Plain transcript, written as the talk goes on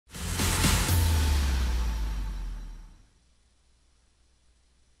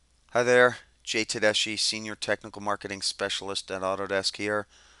Hi there, Jay Tedeschi, Senior Technical Marketing Specialist at Autodesk here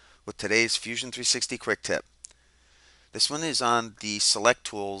with today's Fusion 360 Quick Tip. This one is on the select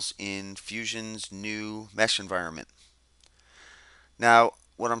tools in Fusion's new mesh environment. Now,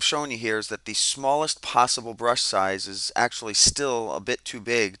 what I'm showing you here is that the smallest possible brush size is actually still a bit too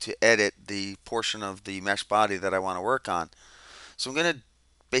big to edit the portion of the mesh body that I want to work on. So I'm going to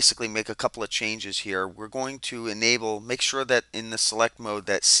basically make a couple of changes here. We're going to make sure that in the select mode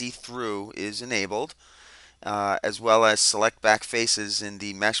that see-through is enabled. As well as select back faces in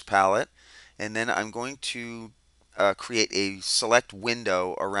the mesh palette. And then I'm going to create a select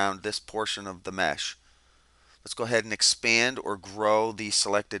window around this portion of the mesh. Let's go ahead and expand or grow the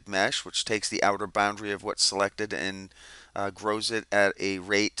selected mesh, which takes the outer boundary of what's selected and grows it at a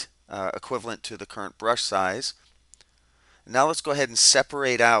rate equivalent to the current brush size. Now let's go ahead and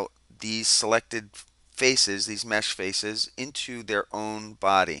separate out these selected faces, these mesh faces, into their own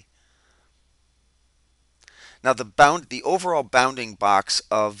body. Now the overall bounding box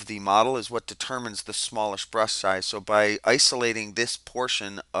of the model is what determines the smallest brush size. So by isolating this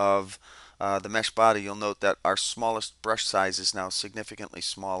portion of the mesh body, you'll note that our smallest brush size is now significantly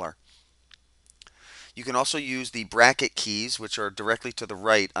smaller. You can also use the bracket keys, which are directly to the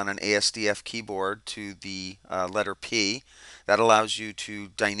right on an ASDF keyboard to the letter P. That allows you to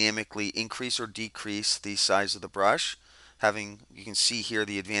dynamically increase or decrease the size of the brush. You can see here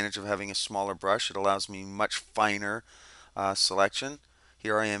the advantage of having a smaller brush. It allows me much finer selection.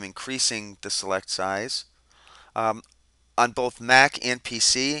 Here I am increasing the select size. Um, on both Mac and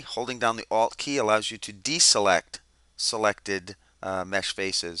PC, holding down the Alt key allows you to deselect selected mesh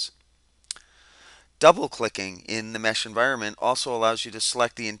faces. Double clicking in the mesh environment also allows you to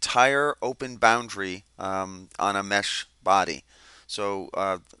select the entire open boundary on a mesh body. So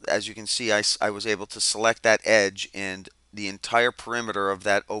as you can see, I was able to select that edge and the entire perimeter of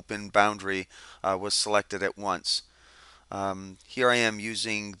that open boundary was selected at once. Here I am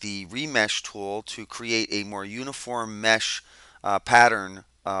using the remesh tool to create a more uniform mesh pattern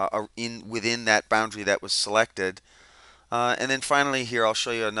within that boundary that was selected. And then finally here I'll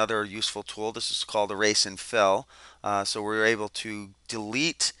show you another useful tool. This is called Erase and Fill. So we're able to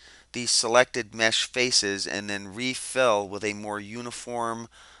delete the selected mesh faces and then refill with a more uniform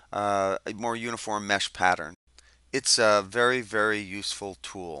mesh pattern. It's a very, very useful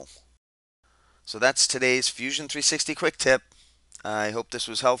tool. So that's today's Fusion 360 Quick Tip. I hope this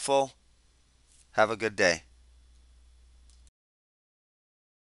was helpful. Have a good day.